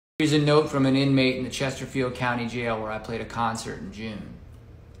Here's a note from an inmate in the Chesterfield County Jail where I played a concert in June.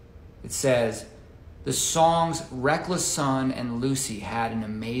 It says, "The songs Reckless Sun and Lucy had an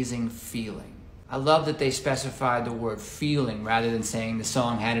amazing feeling." I love that they specified the word feeling rather than saying the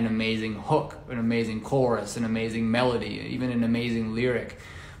song had an amazing hook, an amazing chorus, an amazing melody, even an amazing lyric.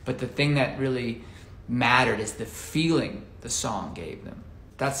 But the thing that really mattered is the feeling the song gave them.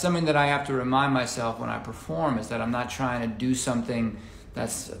 That's something that I have to remind myself when I perform, is that I'm not trying to do something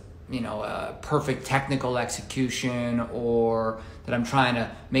that's a perfect technical execution, or that I'm trying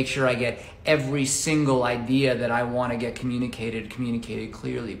to make sure I get every single idea that I want to get communicated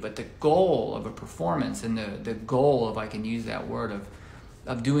clearly. But the goal of a performance, and the goal, if I can use that word,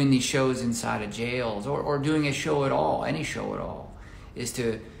 of doing these shows inside of jails, or doing a show at all, any show at all, is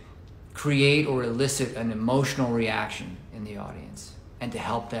to create or elicit an emotional reaction in the audience and to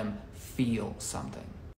help them feel something.